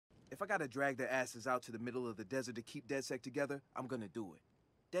If I gotta drag their asses out to the middle of the desert to keep DedSec together, I'm gonna do it.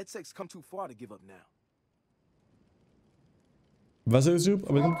 DedSec's come too far to give up now. Hvad siger YouTube,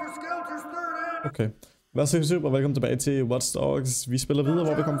 og velkommen. Okay. Hvad siger YouTube, og velkommen tilbage til Watch Dogs. Vi spiller videre,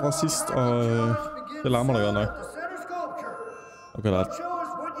 hvor vi kom fra sidst, og det larmer der godt nok. Okay,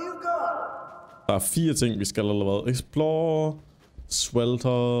 der er 4 ting, vi skal eller hvad. Explore,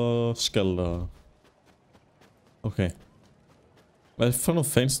 Swelter, Skelter. Okay. Hvad for noget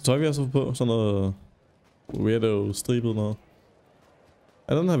fancy tøj, vi har så på? Sådan noget weirdo stribet noget.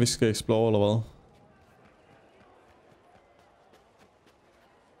 Er den her, vi skal explore, eller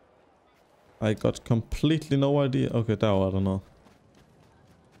hvad? I got completely no idea. Okay, der var der noget.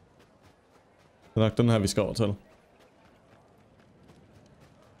 Det er nok den her, vi skal over til.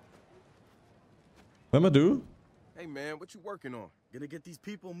 Hvem er du? Hey man, what you working on? Gonna get these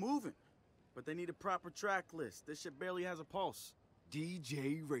people moving. But they need a proper track list. This shit barely has a pulse.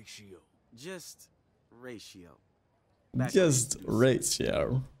 DJ Ratio. Just ratio. Just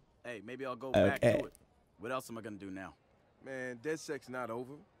ratio. Hey, maybe I'll go back to it. What else am I gonna do now? Man, DedSec's not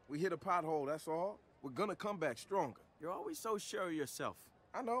over. We hit a pothole, that's all. We're gonna come back stronger. You're always so sure of yourself.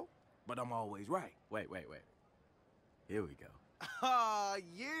 I know, but I'm always right. Wait. Here we go. Ah,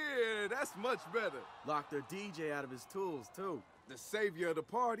 yeah, that's much better. Lock their DJ out of his tools, too. The savior of the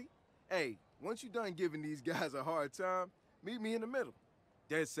party. Hey, once you're done giving these guys a hard time, meet me in the middle.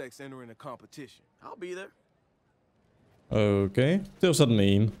 DedSec's entering a competition. I'll be there. Okay, det er jo så den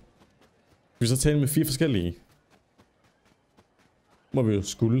ene. Vi så tale med 4 forskellige. Må vi jo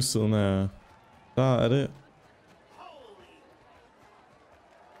skulle siden af... Der er det.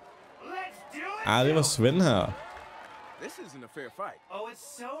 Ah, det var Svend her. This isn't a fair fight. Oh, it's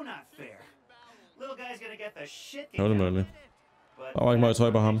so not fair. Little guy's gonna get the shit. Nå, det er muligt. Der var ikke meget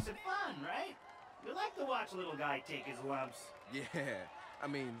tøj på ham. You like to watch little guy take his lumps. Yeah, I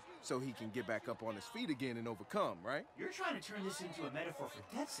mean, so he can get back up on his feet again and overcome, right? You're trying to turn this into a metaphor for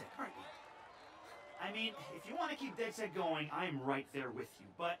DedSec, aren't you? I mean, if you want to keep DedSec going, I'm right there with you.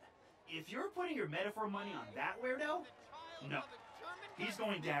 But if you're putting your metaphor money on that weirdo, no. He's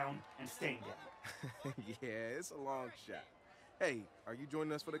going down and staying down. Yeah, it's a long shot. Hey, are you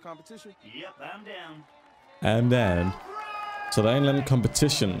joining us for the competition? Yep, I'm down. I'm down. Så der er en eller anden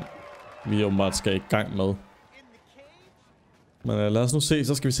competition, vi jo meget skal i gang med. Men lad os nu se,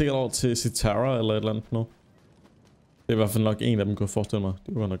 så skal vi sikkert over til Citara eller et eller andet nu. Det er i hvert fald nok en af dem, kunne jeg forestille mig.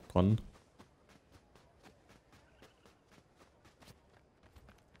 Det var nok grønne.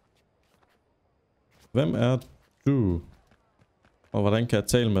 Hvem er du? Og hvordan kan jeg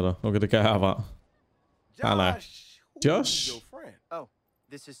tale med dig? Okay, det kan jeg herfra. Josh? Oh,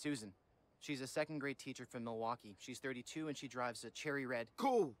 this is Susan. She's a second grade teacher from Milwaukee. She's 32 and she drives a cherry red.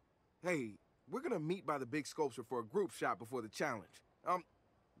 Cool. Hey, we're gonna meet by the big sculpture for a group shot before the challenge.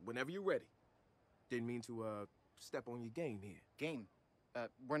 Whenever you're ready. Didn't mean to, step on your game here. Game?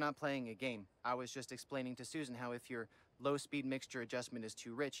 We're not playing a game. I was just explaining to Susan how if your low-speed mixture adjustment is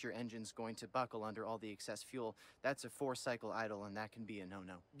too rich, your engine's going to buckle under all the excess fuel. That's a 4-cycle idle, and that can be a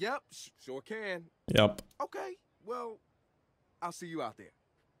no-no. Yep, sure can. Yep. Okay, well, I'll see you out there.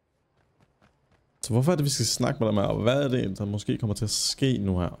 Så hvorfor er det, vi skal snakke med dem her? Og hvad er det, der måske kommer til at ske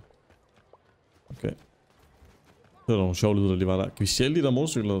nu her? Okay. Det var nogle sjove lyde, der lige var der. Kan vi sjæle de der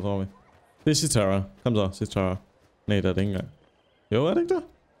motorcykler, tror vi? Det er Citara. Kom så, Citara. Nej, det er det ikke engang. Jo, er det ikke det?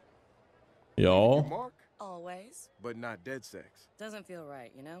 Jo. Always. But not DedSec's. Doesn't feel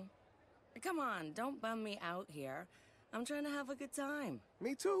right, you know? Come on, don't bum me out here. I'm trying to have a good time.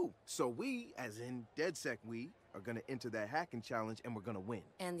 Me too. So we, as in DedSec we, are gonna enter that hacking challenge and we're gonna win.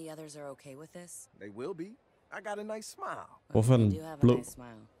 And the others are okay with this? They will be. I got a nice smile. Hvorfor er den blå?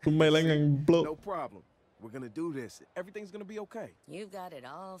 Du maler ikke engang blå. No problem. We're gonna do this. Everything's gonna be okay. You've got it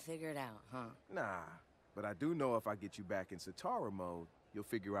all figured out, huh? Nah, but I do know if I get you back in Satara mode,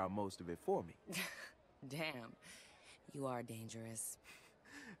 you'll figure out most of it for me. Damn, you are dangerous.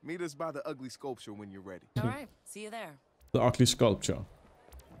 Meet us by the ugly sculpture when you're ready. All right, see you there. The ugly sculpture.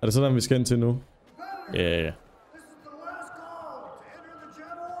 Er det sådan, vi skal ind til nu? Ja. Yeah.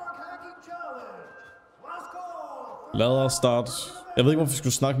 Lad os starte. Jeg ved ikke, hvorfor vi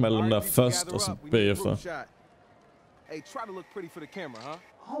skulle snakke med alle dem der først, og så bagefter. Hey, try to look pretty for the camera, huh?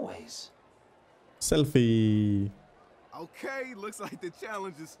 Always. Selfie. Okay, looks like the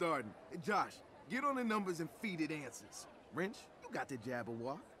challenge is starting. Hey, Josh, get on the numbers and feed it answers. Wrench, you got the jabber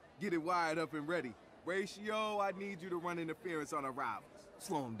walk. Get it wired up and ready. Ratio, I need you to run interference on arrivals.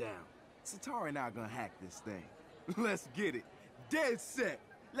 Slow him down. Satara and I are gonna hack this thing. Let's get it. DedSec.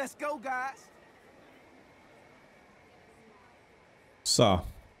 Let's go, guys. Så.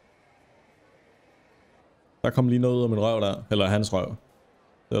 Der kom lige noget ud af min røv der. Eller hans røv.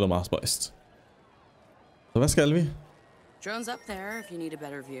 Det er da meget spøjst. Så hvad skal vi? Drone's up there if you need a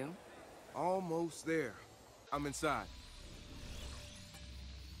better view. Almost there. I'm inside.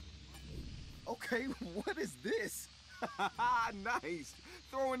 Okay, what is this? Nice.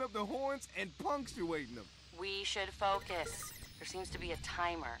 Throwing up the horns and punctuating them. We should focus. There seems to be a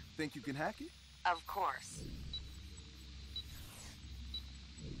timer. Think you can hack it? Of course.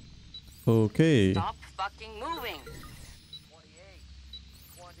 Okay. Stop fucking moving.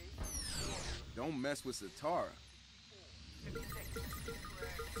 Don't mess with Satara.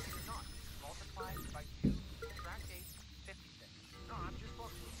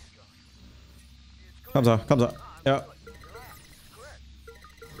 Kom så, kom så. Ja.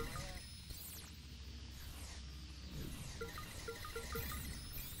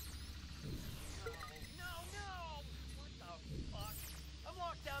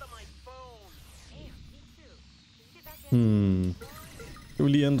 Skal vi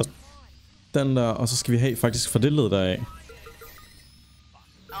lige ændre den der, og så skal vi have faktisk for det led deraf.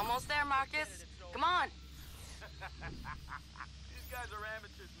 Almost there, Marcus. Come on. These guys are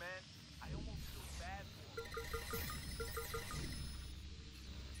amateurs, man. I almost feel bad for them.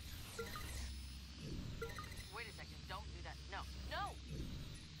 Wait a second. Don't do that. No. No.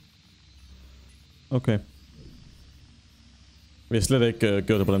 Okay. Vi har slet ikke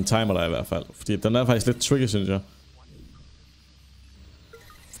gjort det på den timer der i hvert fald, fordi den er faktisk lidt tricky, synes jeg.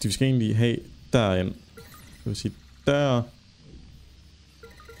 Fordi vi skal egentlig have derind. Det vil sige der.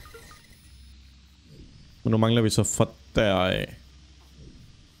 Men nu mangler vi så fra deraf.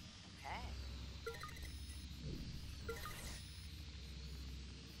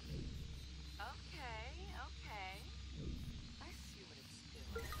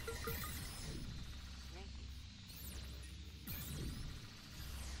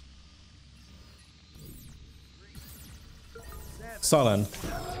 Sådan.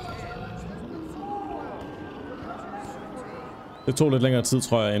 Det tog lidt længere tid,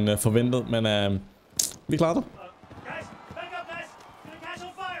 tror jeg, end forventet, men vi klarer det. Guys, back up, guys! It's gonna catch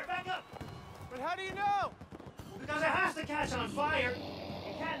on fire! Back up! But how do you know? Because it has to catch on fire!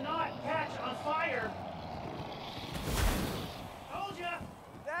 It can't not catch on fire! Told ya!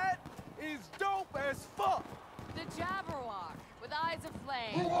 That is dope as fuck. The Jabberwock with eyes of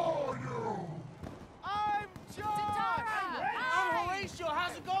flame. I'm John. Tatara! I'm Horatio.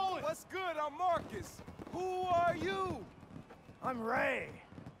 How's it going? What's good? I'm Marcus. Who are you? I'm Ray.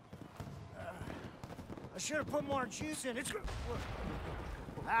 I should have put more juice in. It's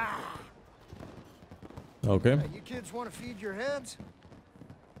Okay. You kids want to feed your heads?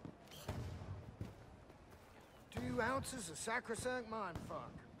 2 ounces of sacrosanct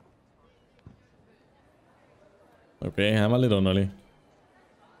mindfuck. Okay, han var lidt underlig.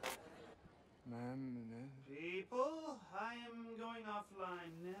 People, I am going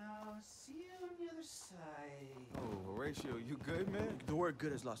offline now. See you on the other side. Oh, Horatio, you good, man? The word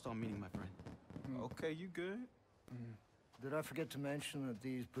good has lost all meaning, my friend. Okay, you good? Did I forget to mention that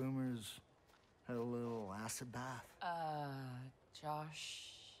these boomers had a little acid bath? Josh.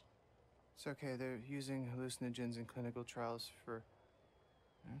 It's okay, they're using hallucinogens in clinical trials for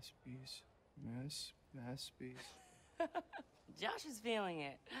maspies. Josh is feeling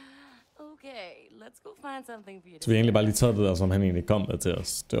it. Okay, let's go find something for you to Så vi har egentlig bare lige taget det der, som han egentlig kom med til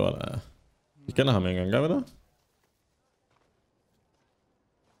os. Det var da... Vi kender ham engang, gør vi det?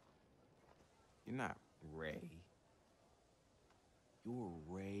 You're not Ray.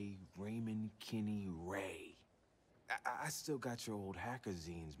 You're Ray, Raymond Kinney Ray. I still got your old hacker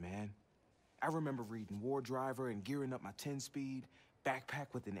zines, man. I remember reading War Driver and gearing up my 10-speed,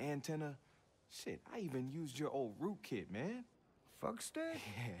 backpack with an antenna. Shit, I even used your old rootkit, man. Fuck stick?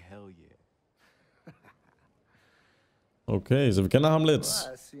 Yeah, hell yeah. Okay, så vi kender ham lidt.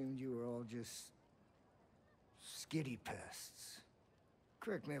 Well, I assumed you were all just skitty pests.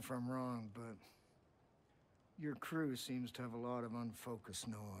 Correct me if I'm wrong, but your crew seems to have a lot of unfocused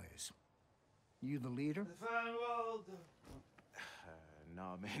noise. You the leader?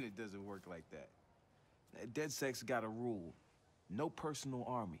 No, man, it doesn't work like that. DedSec's got a rule. No personal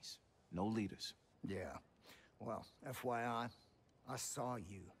armies, no leaders. Yeah. Well, FYI, I saw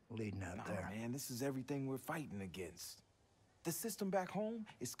you leading out there. Man, this is everything we're fighting against. The system back home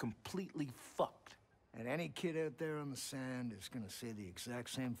is completely fucked. And any kid out there on the sand is gonna say the exact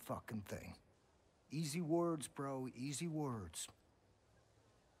same fucking thing. Easy words, bro, easy words.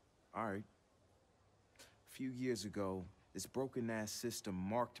 All right. A few years ago, this broken-ass system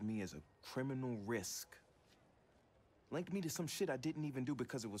marked me as a criminal risk. Linked me to some shit I didn't even do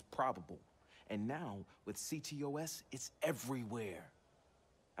because it was probable. And now, with CTOS, it's everywhere.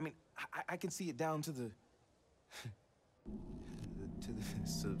 I mean, I can see it down to the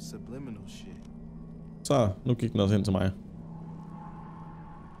to the subliminal shit. Så, nu gik den også hen til mig.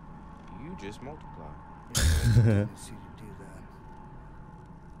 You just multiply. Tendency to do that.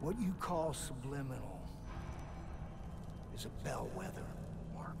 What you call subliminal is a bellwether,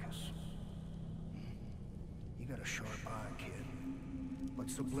 Marcus. You got a sharp eye, kid. But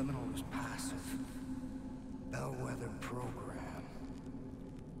subliminal is passive. Bellwether program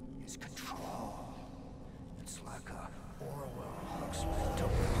is control. It's like a Orwell Huxley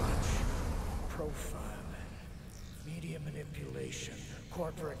double punch. Profiling, media manipulation,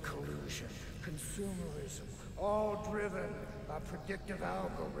 corporate collusion, consumerism, all driven by predictive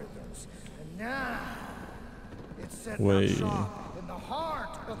algorithms. And now, it's setting up shop in the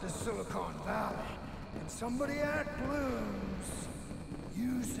heart of the Silicon Valley. And somebody at Bloom's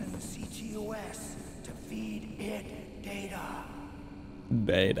using CTOS to feed it data.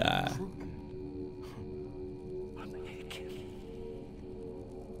 Data. I'm aching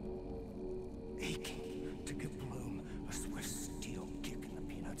to give Bloom a Swiss steel kick in the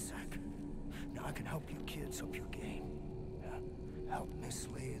peanut sack. Now I can help you kids up your game. Help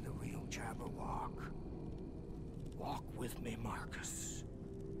mislay the real Jabberwock. Walk with me, Marcus.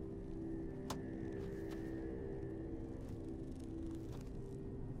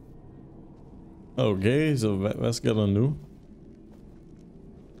 Okay, så hvad sker der nu?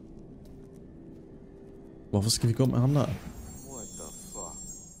 Hvorfor skal vi gå med ham der? What the fuck?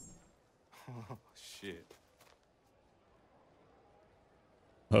 Oh, shit.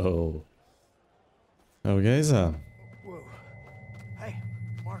 Oh. Okay, så. Whoa. Hey,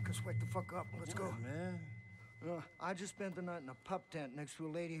 Marcus, wake the fuck up. Let's go. Man. I just spent the night in a pup tent next to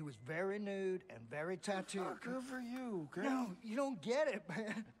a lady who was very nude and very tattooed. Good for you, girl. No, you don't get it,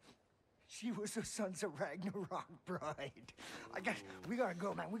 man. She was the Sons of Ragnarok bride. We gotta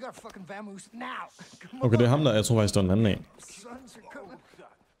go, man. We gotta fucking vamoose now. Come Okay, det er ham der, jeg tror faktisk, der er en anden en. Sons are coming.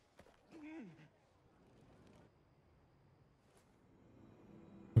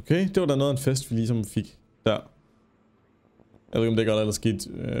 Okay, det var da noget af en fest, vi ligesom fik der. Jeg ved ikke, om det er godt eller skidt.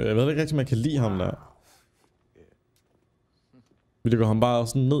 Jeg ved ikke rigtig, om man kan lide ham der. Vi går ham bare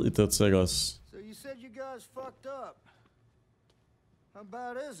sådan ned i det, sikkert også. So you said you guys fucked up. How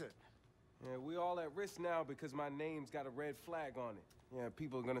bad is it? Yeah, we all at risk now because my name's got a red flag on it. Yeah,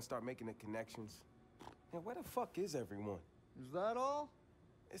 people are gonna start making the connections. Yeah, where the fuck is everyone? Is that all?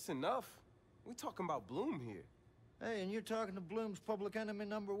 It's enough. We talking about Bloom here. Hey, and you're talking to Bloom's public enemy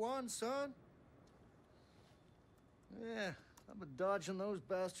 #1, son? Yeah, I've been dodging those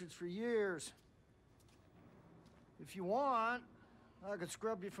bastards for years. If you want, I could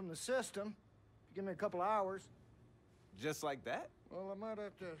scrub you from the system. Give me a couple hours. Just like that? Well, I might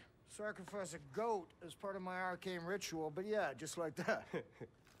have to sacrifice a goat as part of my arcane ritual, but yeah, just like that.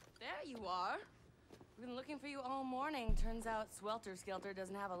 There you are. We've been looking for you all morning. Turns out Swelter Skelter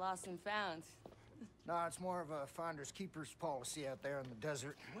doesn't have a lost and found. No, it's more of a finder's keeper's policy out there in the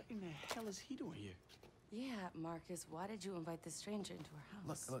desert. What in the hell is he doing here? Yeah, Marcus, why did you invite this stranger into our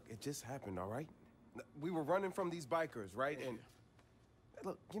house? Look, it just happened, all right? We were running from these bikers, right? And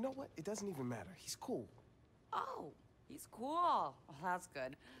look, you know what? It doesn't even matter. He's cool. Oh, he's cool. Well, that's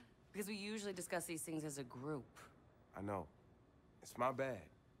good. Because we usually discuss these things as a group. I know. It's my bad.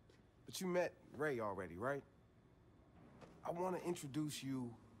 But you met Ray already, right? I want to introduce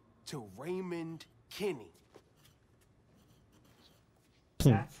you to Raymond Kenny.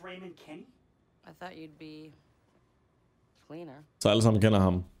 That's Raymond Kenny? I thought you'd be cleaner. Så alle sammen kender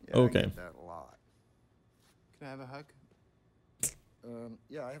ham. Okay. I get that a lot. Can I have a hug?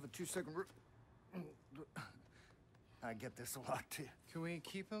 Yeah, I have a 2-second I get this a lot too. Can we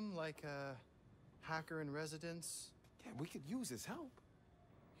keep him like a hacker in residence? Yeah, we could use his help.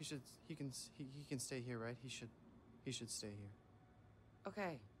 He can stay here, right? He should stay here.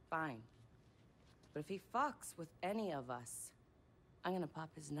 Okay, fine. But if he fucks with any of us, I'm gonna pop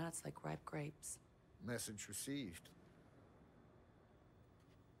his nuts like ripe grapes. Message received.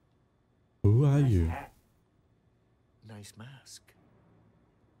 Who are Nice you? hat. Nice mask.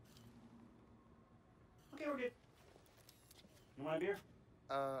 Okay, we're good. You want a beer?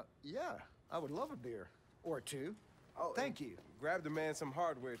 Yeah, I would love a beer. Or two. Oh, Thank you. Grab the man some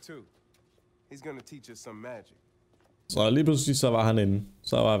hardware too. He's gonna teach us some magic. Så lige pludselig så var han inde.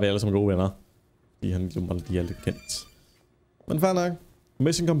 Så var vi alle som gode venner. Fordi han gjorde mig lige lidt kendt. Men fair nok.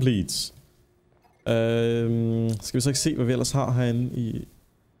 Mission complete. Skal vi så ikke se, hvad vi ellers har herinde i...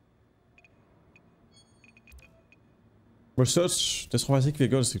 Research. Det tror jeg faktisk ikke, vi har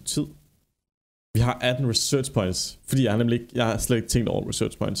gjort et stykke tid. Vi har 18 research points. Fordi jeg har slet ikke tænkt over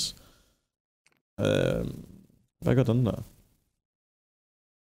research points. Hvad gør den der?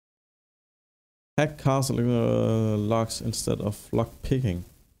 Hack castle locks instead of lock picking.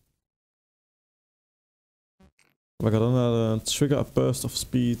 Hvad gør den her? Trigger a burst of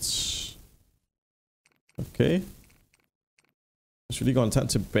speed. Okay. Hvis vi lige går en tand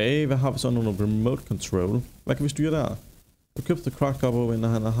tilbage, hvad har vi så under remote control? Hvad kan vi styre der? Equip the crock copper when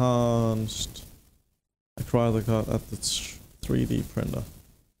han enhanced. Acquire the card at the 3D printer.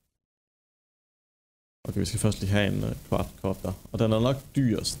 Okay, vi skal først lige have en quadcopter. Og den er nok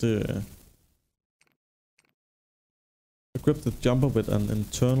dyr, så det... Equip the jumper with an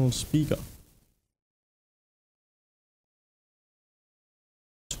internal speaker.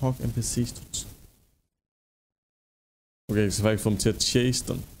 Talk NPCs to... Okay, jeg skal faktisk få dem til at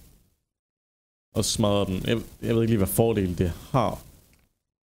chase den. Og smadre den. Jeg ved ikke lige, hvad fordel det har.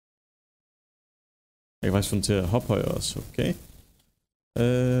 Jeg kan faktisk få den til at hoppe højere også. Okay.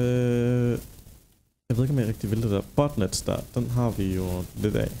 Jeg ved ikke, om jeg rigtig vil det der. Botnets der, den har vi jo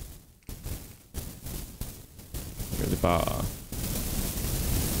lidt af. Okay, det er bare...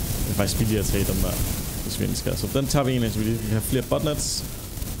 Det er faktisk billigere at tage dem der, hvis vi skal. Så den tager vi en af, så vi lige kan have flere botnets.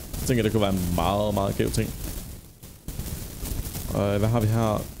 Jeg tænker, det kunne være en meget, meget gæv ting. Og hvad har vi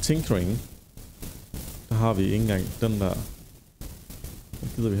her? Tinkering. Der har vi ikke engang den der. Den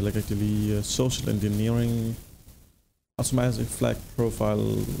gider vi heller ikke rigtig lige. Social engineering. Automatic flag profile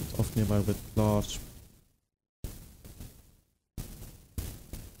of nearby with large.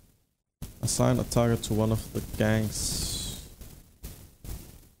 Assign a target to one of the gangs.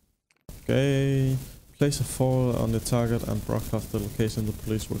 Okay. Place a fall on the target and broadcast the location. The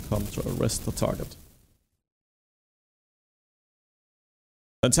police will come to arrest the target.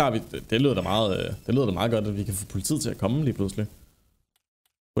 Den tager vi. Det lyder da meget godt, at vi kan få politiet til at komme lige pludselig.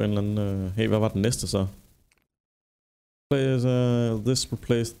 På en eller anden... hey, hvad var den næste så? This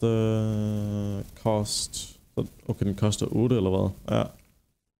replace the cost. Okay, den koster 8 eller hvad? Ja.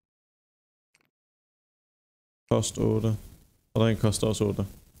 Kost 8. Og den koster også 8.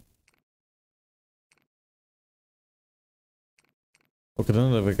 Okay,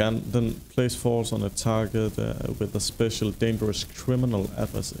 den der vil gerne... Den place falls on a target with a special dangerous criminal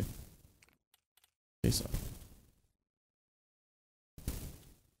address. Okay, så.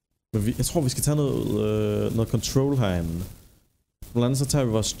 Men jeg tror, vi skal tage noget control herinde. Blandt andet så tager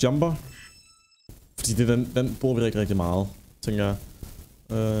vi vores jumper. Fordi det den bruger vi rigtig meget, tænker jeg.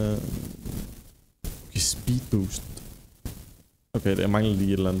 Okay, speed boost. Okay, jeg mangler lige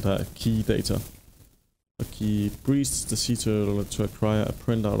et eller andet her. Key data. Okay, breeze the sea turtle to acquire a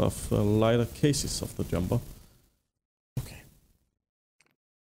printout of lighter cases of the jumper. Okay.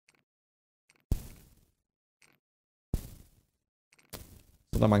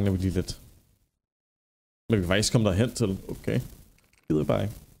 Så der mangler vi lige lidt. Men vi kan faktisk komme derhen til. Okay. Gider vi bare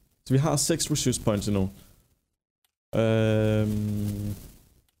ikke. Så vi har 6 resource points endnu.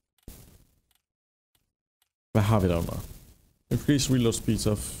 Hvad har vi derunder? Increase reload speed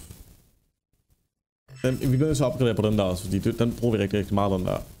of... vi bliver så opgradere på den der også, fordi den bruger vi rigtig meget, den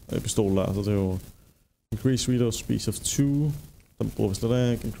der pistol der. Så det er jo... Increase reload speed of 2. Den bruger vi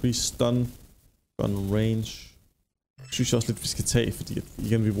slet ikke. Increase stun. Gun range. Synes jeg også lidt, vi skal tage, fordi at,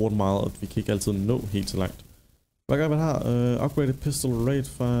 igen, vi bruger den meget, og vi kan ikke altid nå helt så langt. Hvad gør vi her? Upgraded pistol rate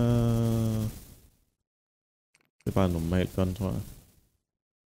for... Det er bare en normal gun, tror jeg.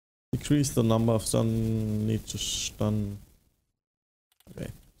 Decrease the number of stun need to stun. Okay,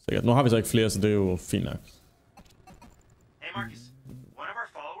 sikkert. Nu har vi så ikke flere, så det er jo fint nok. Hey Marcus, one of our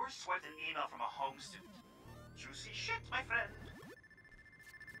followers swiped an email from a home student. Juicy shit, my friend.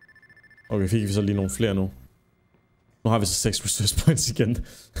 Okay, fik vi så lige nogle flere nu. Nu har vi så 6 resource points igen.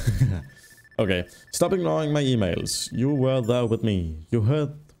 Okay. Stop ignoring my emails. You were there with me. You heard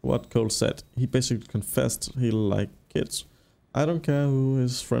what Cole said. He basically confessed he'll like kids. I don't care who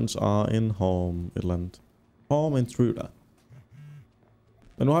his friends are in home. Et eller andet. Home intruder.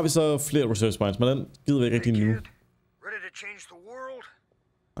 Men nu har vi så flere resource points, men den gider vi ikke rigtig nu.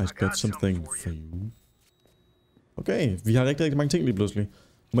 I've got something for you. Okay, vi har rigtig mange ting lige pludselig.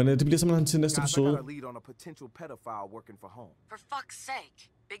 Men det bliver simpelthen til næste episode. For fuck's sake.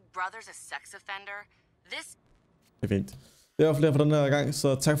 Big Brother's a sex offender. This... Det er fint. Det var flere for den her gang,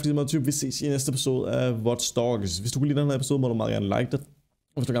 så tak fordi du måtte type. Vi ses i næste episode af Watch Dogs. Hvis du kunne lide den her episode, må du meget gerne like det.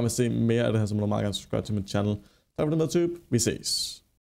 Og hvis du gerne vil se mere af det her, så må du meget gerne subscribe til mit channel. Tak for den her type. Vi ses.